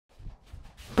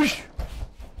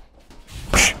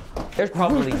There's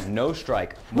probably no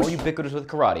strike more ubiquitous with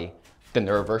karate than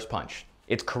the reverse punch.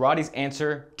 It's karate's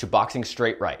answer to boxing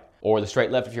straight right, or the straight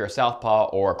left if you're a southpaw,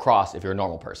 or a cross if you're a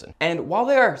normal person. And while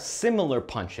they are similar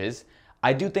punches,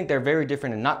 I do think they're very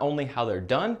different in not only how they're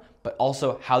done, but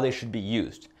also how they should be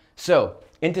used. So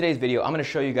in today's video, I'm gonna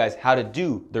show you guys how to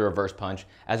do the reverse punch,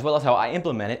 as well as how I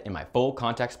implement it in my full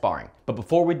contact sparring. But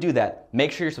before we do that,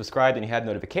 make sure you're subscribed and you have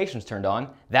notifications turned on.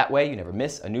 That way you never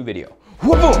miss a new video.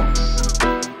 Woo-boom!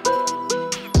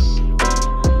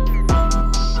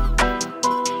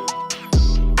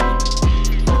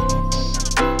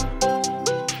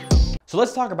 So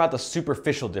let's talk about the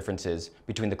superficial differences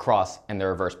between the cross and the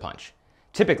reverse punch.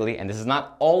 Typically, and this is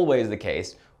not always the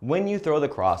case, when you throw the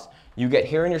cross, you get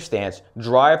here in your stance,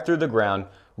 drive through the ground,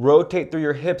 rotate through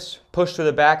your hips, push to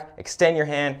the back, extend your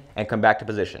hand, and come back to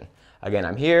position. Again,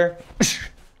 I'm here.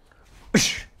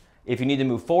 If you need to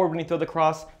move forward when you throw the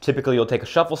cross, typically you'll take a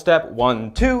shuffle step,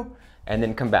 1, 2, and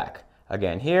then come back.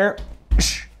 Again, here.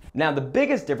 Now, the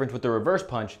biggest difference with the reverse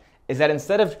punch is that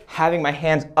instead of having my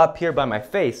hands up here by my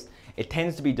face, it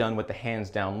tends to be done with the hands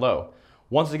down low.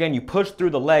 Once again, you push through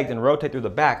the legs and rotate through the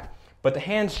back, but the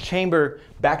hands chamber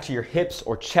back to your hips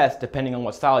or chest depending on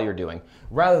what style you're doing,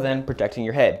 rather than protecting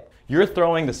your head. You're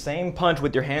throwing the same punch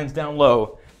with your hands down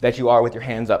low that you are with your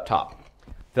hands up top.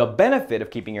 The benefit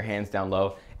of keeping your hands down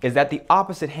low is that the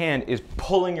opposite hand is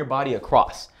pulling your body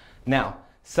across. Now,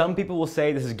 some people will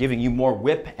say this is giving you more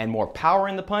whip and more power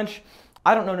in the punch.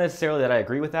 I don't know necessarily that I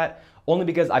agree with that, only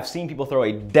because I've seen people throw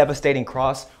a devastating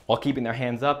cross while keeping their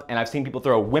hands up, and I've seen people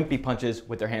throw wimpy punches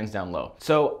with their hands down low.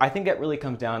 So I think that really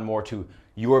comes down more to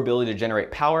your ability to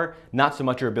generate power, not so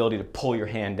much your ability to pull your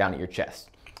hand down at your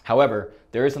chest. However,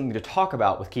 there is something to talk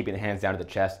about with keeping the hands down to the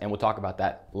chest, and we'll talk about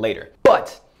that later.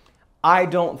 But I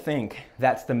don't think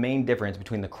that's the main difference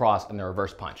between the cross and the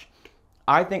reverse punch.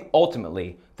 I think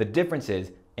ultimately the difference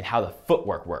is in how the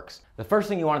footwork works. The first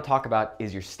thing you want to talk about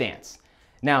is your stance.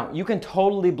 Now, you can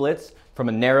totally blitz from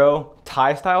a narrow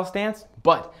Thai style stance,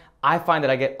 but I find that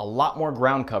I get a lot more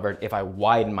ground covered if I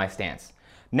widen my stance.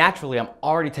 Naturally, I'm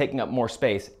already taking up more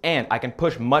space, and I can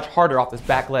push much harder off this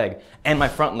back leg and my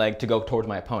front leg to go towards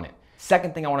my opponent.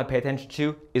 Second thing I want to pay attention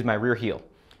to is my rear heel.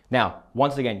 Now,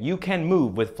 once again, you can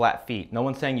move with flat feet. No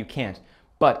one's saying you can't,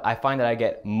 but I find that I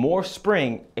get more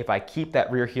spring if I keep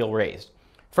that rear heel raised.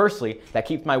 Firstly, that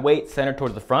keeps my weight centered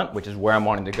towards the front, which is where I'm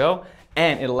wanting to go,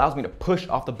 and it allows me to push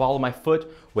off the ball of my foot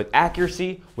with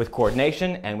accuracy, with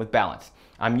coordination, and with balance.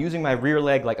 I'm using my rear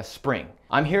leg like a spring.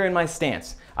 I'm here in my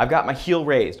stance. I've got my heel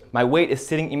raised. My weight is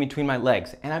sitting in between my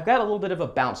legs, and I've got a little bit of a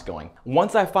bounce going.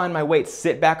 Once I find my weight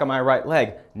sit back on my right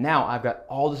leg, now I've got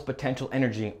all this potential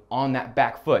energy on that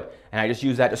back foot, and I just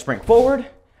use that to spring forward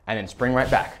and then spring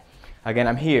right back. Again,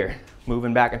 I'm here,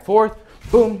 moving back and forth,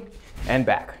 boom, and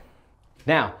back.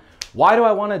 Now, why do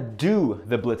I want to do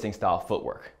the blitzing style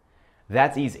footwork?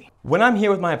 That's easy. When I'm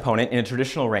here with my opponent in a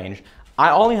traditional range, I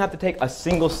only have to take a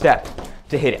single step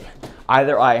to hit him.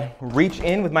 Either I reach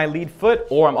in with my lead foot,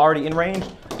 or I'm already in range,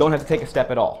 don't have to take a step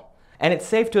at all. And it's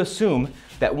safe to assume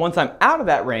that once I'm out of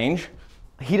that range,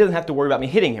 he doesn't have to worry about me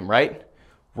hitting him, right?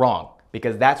 Wrong,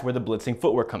 because that's where the blitzing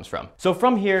footwork comes from. So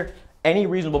from here, any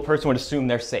reasonable person would assume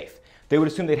they're safe. They would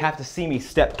assume they'd have to see me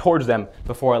step towards them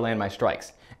before I land my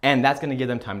strikes. And that's gonna give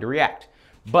them time to react.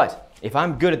 But if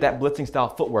I'm good at that blitzing style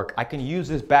footwork, I can use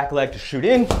this back leg to shoot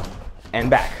in and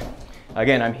back.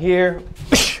 Again, I'm here.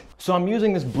 So I'm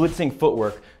using this blitzing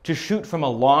footwork to shoot from a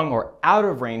long or out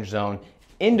of range zone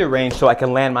into range so I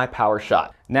can land my power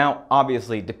shot. Now,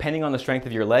 obviously, depending on the strength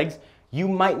of your legs, you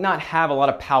might not have a lot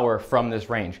of power from this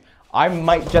range. I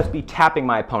might just be tapping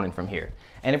my opponent from here.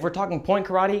 And if we're talking point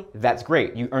karate, that's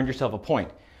great. You earned yourself a point.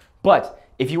 But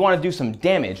if you want to do some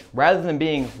damage, rather than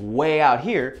being way out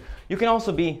here, you can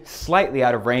also be slightly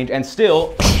out of range and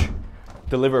still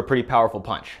deliver a pretty powerful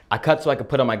punch. I cut so I could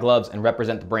put on my gloves and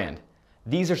represent the brand.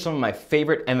 These are some of my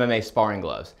favorite MMA sparring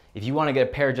gloves. If you want to get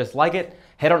a pair just like it,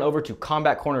 head on over to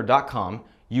combatcorner.com,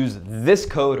 use this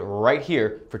code right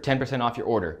here for 10% off your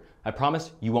order. I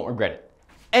promise you won't regret it.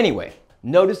 Anyway,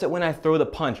 notice that when I throw the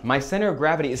punch, my center of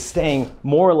gravity is staying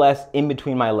more or less in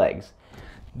between my legs.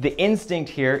 The instinct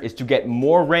here is to get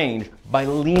more range by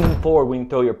leaning forward when you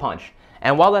throw your punch.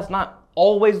 And while that's not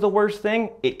always the worst thing,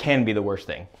 it can be the worst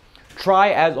thing. Try,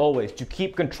 as always, to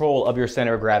keep control of your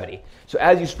center of gravity. So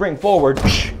as you spring forward,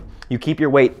 you keep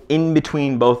your weight in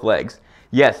between both legs.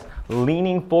 Yes,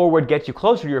 leaning forward gets you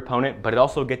closer to your opponent, but it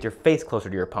also gets your face closer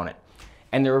to your opponent.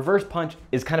 And the reverse punch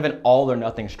is kind of an all or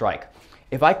nothing strike.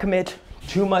 If I commit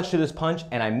too much to this punch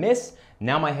and I miss,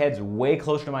 now my head's way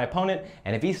closer to my opponent,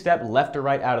 and if he steps left or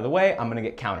right out of the way, I'm gonna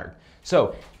get countered.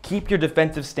 So keep your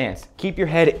defensive stance, keep your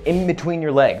head in between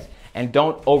your legs, and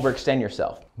don't overextend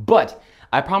yourself. But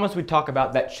I promised we'd talk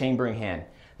about that chambering hand,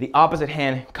 the opposite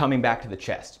hand coming back to the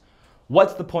chest.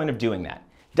 What's the point of doing that?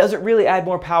 Does it really add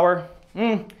more power?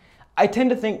 I tend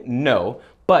to think no,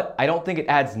 but I don't think it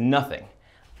adds nothing.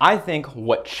 I think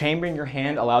what chambering your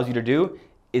hand allows you to do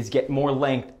is get more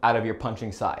length out of your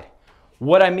punching side.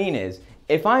 What I mean is,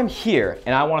 if I'm here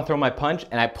and I want to throw my punch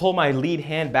and I pull my lead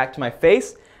hand back to my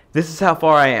face, this is how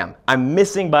far I am. I'm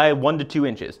missing by 1 to 2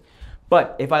 inches.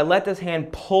 But if I let this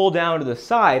hand pull down to the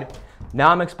side, now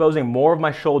I'm exposing more of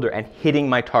my shoulder and hitting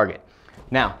my target.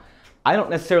 Now, I don't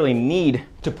necessarily need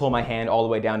to pull my hand all the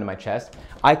way down to my chest.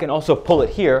 I can also pull it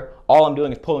here. All I'm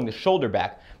doing is pulling the shoulder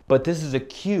back. But this is a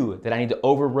cue that I need to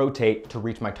over-rotate to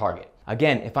reach my target.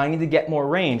 Again, if I need to get more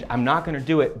range, I'm not going to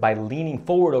do it by leaning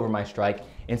forward over my strike.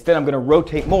 Instead, I'm going to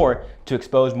rotate more to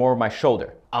expose more of my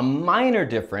shoulder. A minor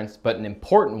difference, but an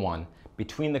important one,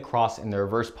 between the cross and the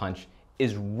reverse punch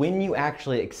is when you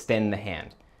actually extend the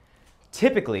hand.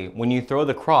 Typically, when you throw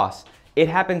the cross, it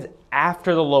happens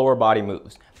after the lower body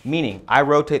moves. Meaning, I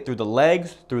rotate through the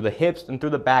legs, through the hips, and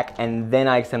through the back, and then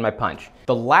I extend my punch.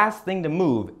 The last thing to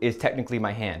move is technically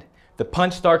my hand. The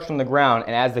punch starts from the ground,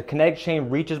 and as the kinetic chain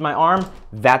reaches my arm,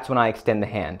 that's when I extend the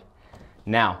hand.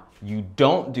 Now, you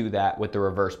don't do that with the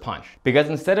reverse punch, because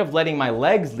instead of letting my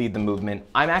legs lead the movement,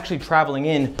 I'm actually traveling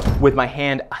in with my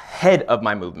hand ahead of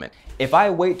my movement. If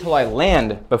I wait till I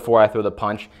land before I throw the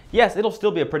punch, yes, it'll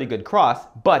still be a pretty good cross,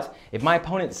 but if my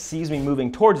opponent sees me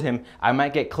moving towards him, I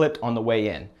might get clipped on the way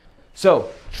in. So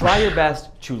try your best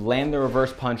to land the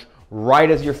reverse punch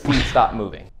right as your feet stop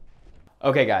moving.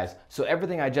 Okay guys, so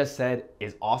everything I just said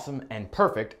is awesome and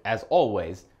perfect as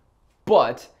always,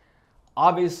 but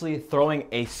obviously throwing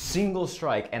a single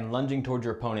strike and lunging towards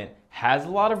your opponent has a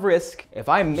lot of risk. If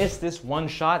I miss this one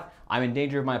shot, I'm in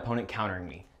danger of my opponent countering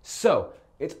me. So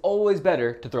it's always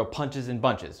better to throw punches and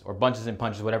bunches, or bunches and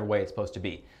punches, whatever way it's supposed to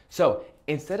be. So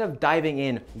instead of diving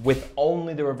in with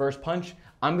only the reverse punch,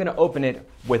 I'm gonna open it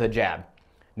with a jab.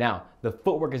 Now, the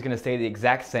footwork is gonna stay the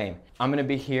exact same. I'm gonna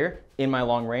be here in my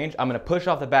long range. I'm gonna push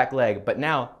off the back leg, but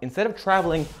now, instead of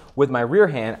traveling with my rear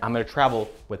hand, I'm gonna travel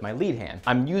with my lead hand.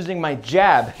 I'm using my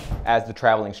jab as the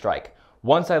traveling strike.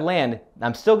 Once I land,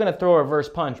 I'm still gonna throw a reverse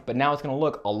punch, but now it's gonna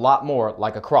look a lot more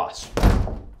like a cross.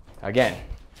 Again,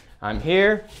 I'm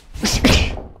here.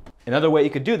 Another way you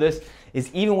could do this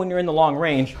is even when you're in the long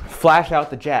range, flash out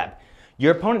the jab.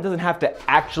 Your opponent doesn't have to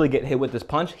actually get hit with this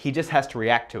punch, he just has to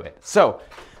react to it. So,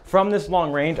 from this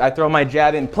long range, I throw my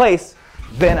jab in place,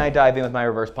 then I dive in with my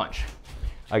reverse punch.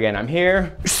 Again, I'm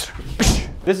here.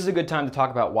 This is a good time to talk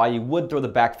about why you would throw the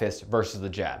back fist versus the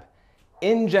jab.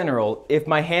 In general, if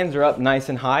my hands are up nice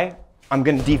and high, I'm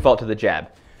gonna default to the jab.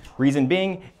 Reason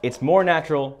being, it's more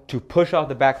natural to push off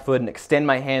the back foot and extend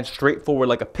my hand straight forward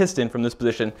like a piston from this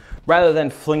position, rather than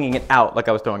flinging it out like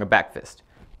I was throwing a back fist.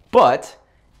 But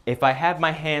if I have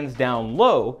my hands down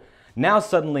low, now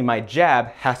suddenly my jab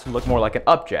has to look more like an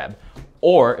up jab.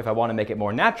 Or if I want to make it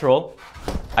more natural,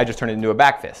 I just turn it into a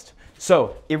back fist.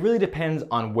 So it really depends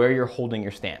on where you're holding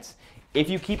your stance. If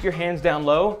you keep your hands down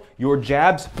low, your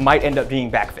jabs might end up being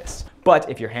back fists. But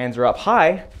if your hands are up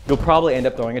high, you'll probably end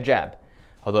up throwing a jab.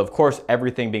 Although of course,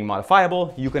 everything being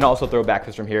modifiable, you can also throw back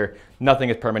fists from here. Nothing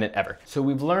is permanent ever. So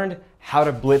we've learned how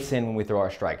to blitz in when we throw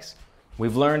our strikes.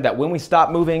 We've learned that when we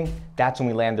stop moving, that's when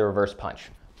we land the reverse punch.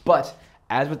 But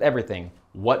as with everything,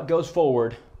 what goes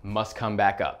forward must come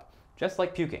back up, just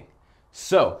like puking.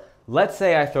 So let's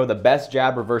say I throw the best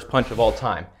jab reverse punch of all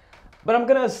time, but I'm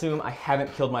gonna assume I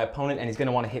haven't killed my opponent and he's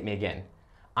gonna wanna hit me again.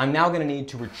 I'm now gonna need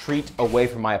to retreat away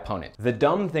from my opponent. The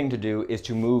dumb thing to do is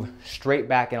to move straight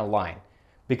back in a line,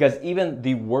 because even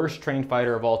the worst trained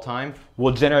fighter of all time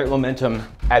will generate momentum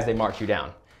as they march you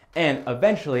down. And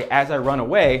eventually, as I run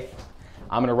away,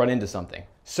 I'm gonna run into something.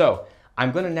 So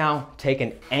I'm gonna now take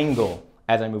an angle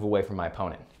as I move away from my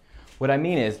opponent. What I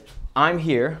mean is, I'm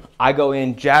here, I go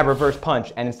in, jab, reverse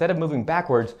punch, and instead of moving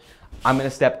backwards, I'm gonna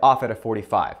step off at a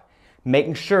 45,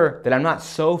 making sure that I'm not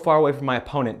so far away from my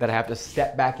opponent that I have to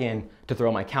step back in to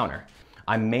throw my counter.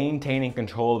 I'm maintaining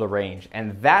control of the range,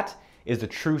 and that is the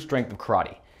true strength of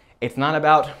karate. It's not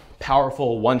about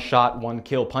powerful one-shot,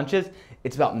 one-kill punches.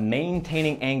 It's about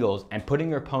maintaining angles and putting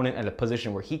your opponent in a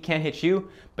position where he can't hit you,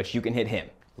 but you can hit him.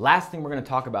 Last thing we're gonna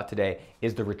talk about today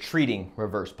is the retreating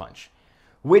reverse punch,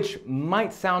 which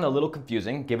might sound a little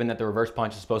confusing given that the reverse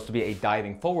punch is supposed to be a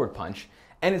diving forward punch,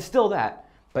 and it's still that,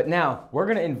 but now we're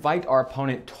gonna invite our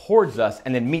opponent towards us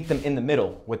and then meet them in the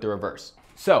middle with the reverse.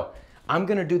 So I'm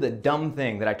gonna do the dumb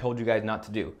thing that I told you guys not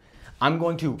to do. I'm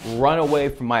going to run away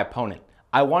from my opponent.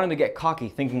 I wanted to get cocky,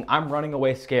 thinking I'm running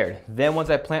away scared. Then once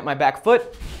I plant my back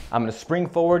foot, I'm gonna spring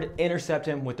forward, intercept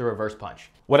him with the reverse punch.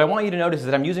 What I want you to notice is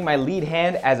that I'm using my lead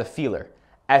hand as a feeler.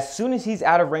 As soon as he's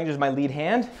out of range of my lead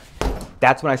hand,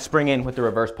 that's when I spring in with the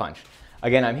reverse punch.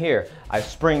 Again, I'm here, I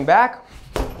spring back,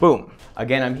 boom.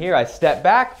 Again, I'm here, I step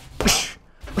back.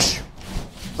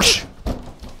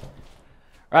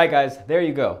 All right, guys, there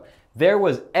you go. There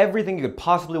was everything you could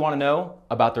possibly want to know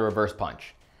about the reverse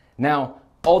punch. Now,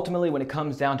 ultimately, when it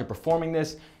comes down to performing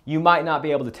this, you might not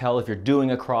be able to tell if you're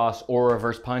doing a cross or a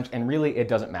reverse punch, and really it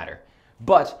doesn't matter.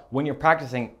 But when you're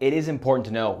practicing, it is important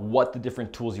to know what the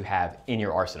different tools you have in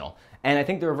your arsenal. And I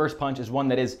think the reverse punch is one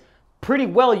that is pretty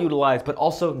well utilized, but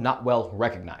also not well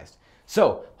recognized.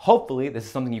 So hopefully this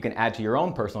is something you can add to your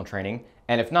own personal training.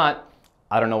 And if not,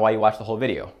 I don't know why you watched the whole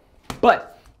video.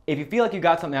 But if you feel like you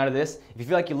got something out of this, if you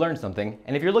feel like you learned something,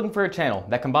 and if you're looking for a channel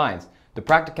that combines the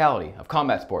practicality of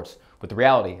combat sports with the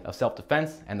reality of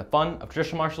self-defense and the fun of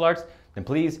traditional martial arts, then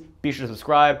please be sure to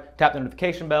subscribe, tap the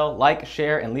notification bell, like,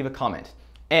 share, and leave a comment.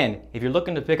 And if you're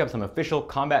looking to pick up some official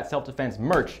combat self-defense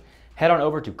merch, head on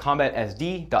over to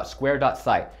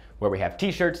combatsd.square.site, where we have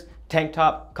t-shirts, tank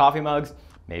top, coffee mugs,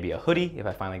 maybe a hoodie if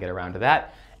I finally get around to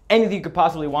that, anything you could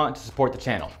possibly want to support the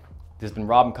channel. This has been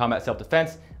Rob in Combat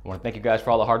Self-Defense. I want to thank you guys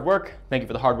for all the hard work. Thank you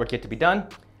for the hard work yet to be done,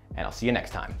 and I'll see you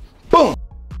next time.